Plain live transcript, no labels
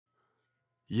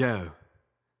Yo,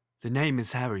 the name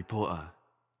is Harry Potter.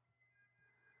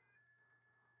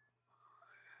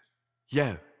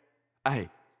 Yo,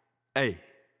 hey,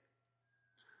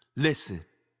 listen,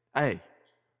 hey.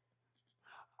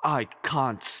 I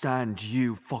can't stand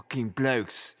you fucking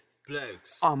blokes.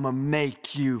 I'ma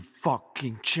make you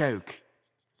fucking choke.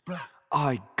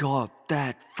 I got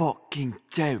that fucking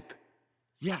dope.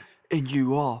 Yeah. And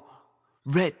you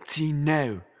already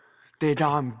know that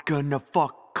I'm gonna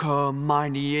fuck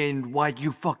Hermione in while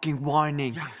you fucking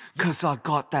whining. Cause I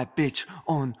got that bitch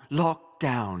on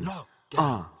lockdown.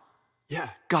 Yeah.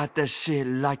 Got that shit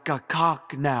like a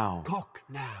cock now.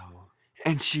 Now.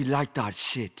 And she like that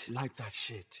shit. Like that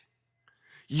shit.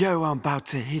 Yo, I'm about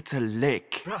to hit a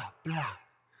lick. Blah.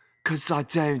 Cause I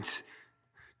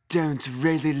don't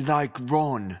really like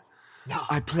Ron. No.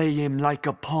 I play him like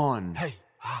a pawn. Hey.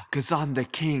 Cause I'm the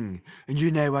king, and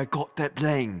you know I got that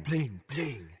bling.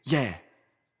 Bling. Yeah.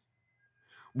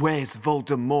 Where's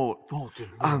Voldemort?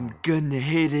 I'm gonna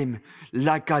hit him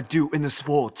like I do in the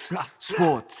sports.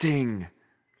 Sporting.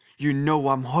 You know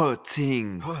I'm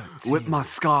hurting. With my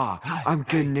scar. I'm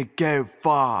gonna go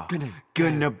far.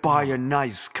 Gonna buy a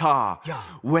nice car. Yeah.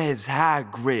 Where's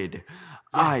Hagrid?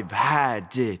 I've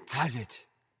had it.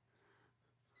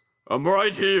 I'm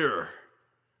right here.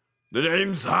 The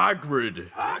name's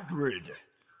Hagrid.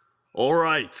 All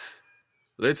right.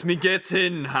 Let me get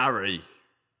in, Harry.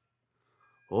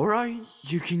 Alright,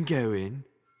 you can go in.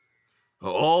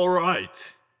 All right.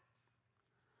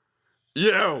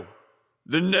 Yo,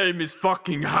 the name is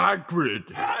fucking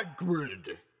Hagrid.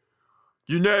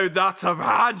 You know that I've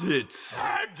had it.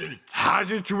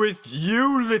 Had it with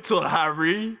you, little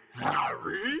Harry.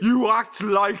 You act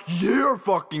like you're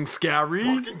fucking scary.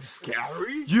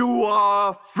 You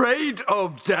are afraid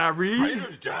of Derry.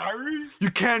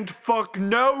 You can't fuck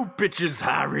no bitches,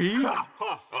 Harry.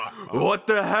 What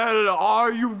the hell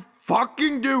are you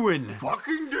fucking doing?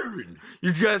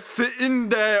 You just sitting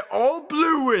there all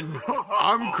blueing.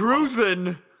 I'm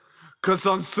cruising. Cause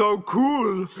I'm so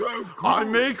cool. I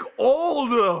make all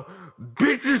the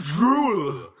bitches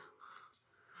drool.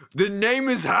 The name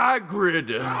is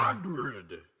Hagrid.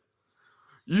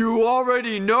 You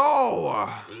already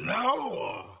know.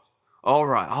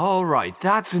 Alright,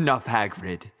 that's enough,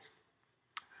 Hagrid.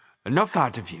 Enough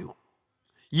out of you.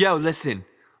 Yo, listen,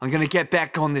 I'm gonna get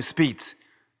back on this beat.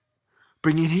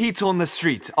 Bringing heat on the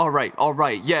street. Alright,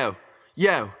 yo.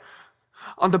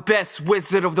 I'm the best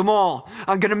wizard of them all.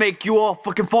 I'm gonna make you all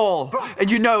fucking fall. And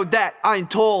you know that I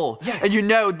ain't tall. And you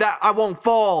know that I won't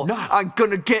fall. I'm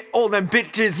gonna get all them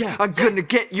bitches. I'm gonna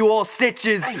get you all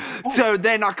stitches. So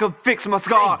then I can fix my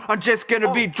scar. I'm just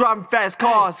gonna be driving fast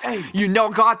cars. You know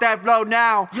I got that flow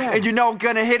now. And you know I'm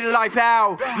gonna hit it like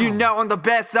pow. You know I'm the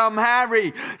best, I'm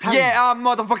Harry. Yeah, I'm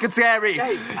motherfucking scary.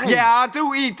 Yeah, I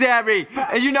do eat dairy.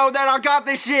 And you know that I got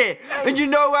this shit. And you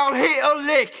know I'll hit a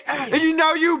lick. And you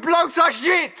know you blokes are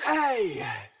shit.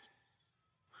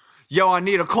 Yo, I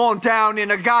need to calm down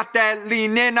and I got that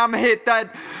lean in. I'ma hit that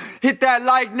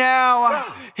like now.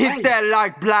 Hit that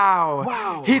like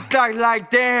blow. Hit that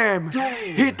like damn.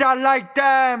 Hit that like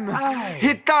damn.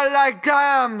 Hit that like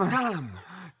damn.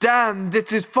 Damn,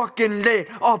 this is fucking lit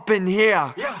up in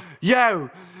here. Yo,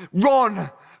 Ron,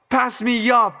 pass me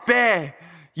up, bear.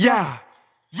 Yeah.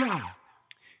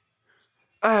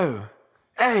 Oh,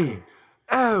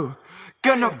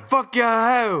 gonna fuck your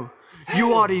hoe.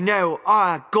 You already know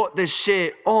I got this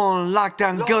shit on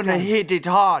lockdown. Gonna hit it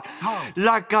hard.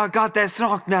 Like I got that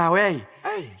snock now, hey.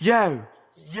 Yo.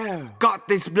 Got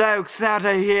these blokes out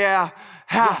of here.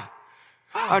 Ha.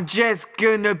 I'm just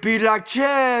gonna be like,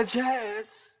 cheers.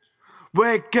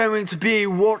 We're going to be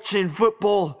watching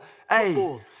football.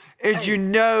 Hey. And you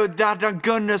know that I'm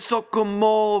gonna suck them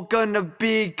all, gonna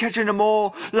be catching them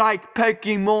all like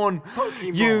Pokemon.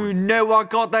 You know I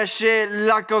got that shit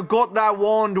like I got that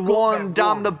wand.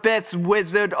 I'm the best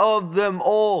wizard of them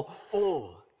all.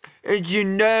 And you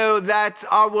know that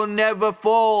I will never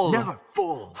fall.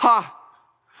 Ha!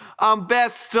 I'm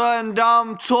best and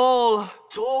I'm tall.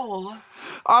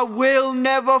 I will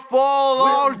never fall.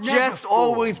 I'll just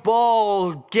always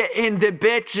ball. Get in the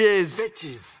bitches.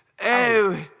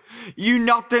 Oh. You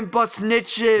nothing but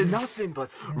snitches.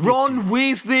 Ron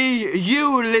Weasley,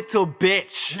 you little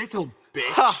bitch.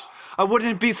 Ha! I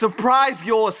wouldn't be surprised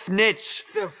you're a snitch.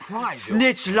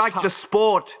 Snitch like the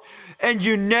sport. And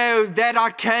you know that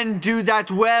I can do that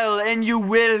well. And you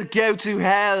will go to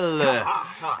hell.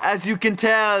 As you can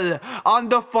tell, I'm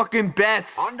the fucking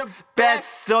best.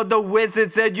 Best of the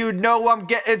wizards. And you know I'm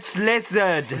getting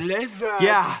slizzard.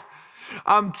 Yeah.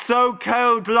 I'm so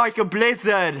cold like a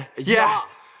blizzard. Yeah.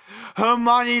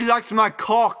 Hermione likes my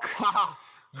cock.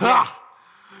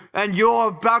 And you're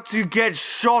about to get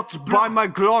shot by my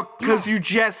Glock because you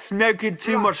just smoking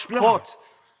too much pot.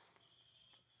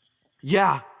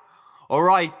 Yeah,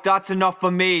 alright, that's enough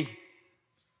for me.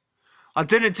 I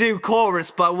didn't do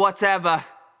chorus, but whatever.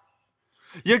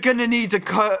 You're going to need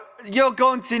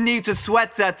a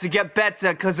sweater to get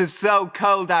better because it's so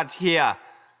cold out here.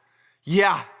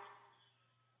 Yeah.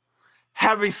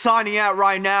 Harry signing out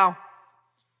right now.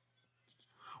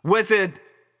 Wizard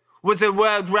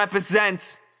World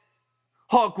represents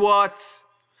Hogwarts.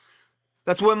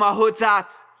 That's where my hood's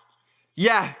at.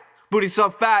 Yeah, booty so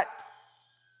fat.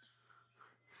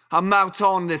 I'm out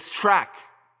on this track.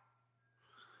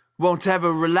 Won't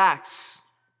ever relax.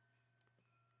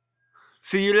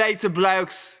 See you later,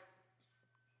 blokes.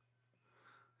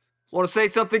 Want to say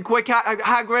something quick,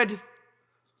 Hagrid?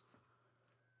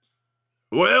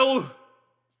 Well,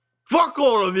 fuck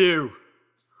all of you.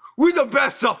 We're the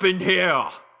best up in here.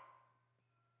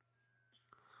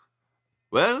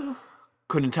 Well,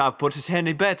 couldn't have put it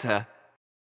any better.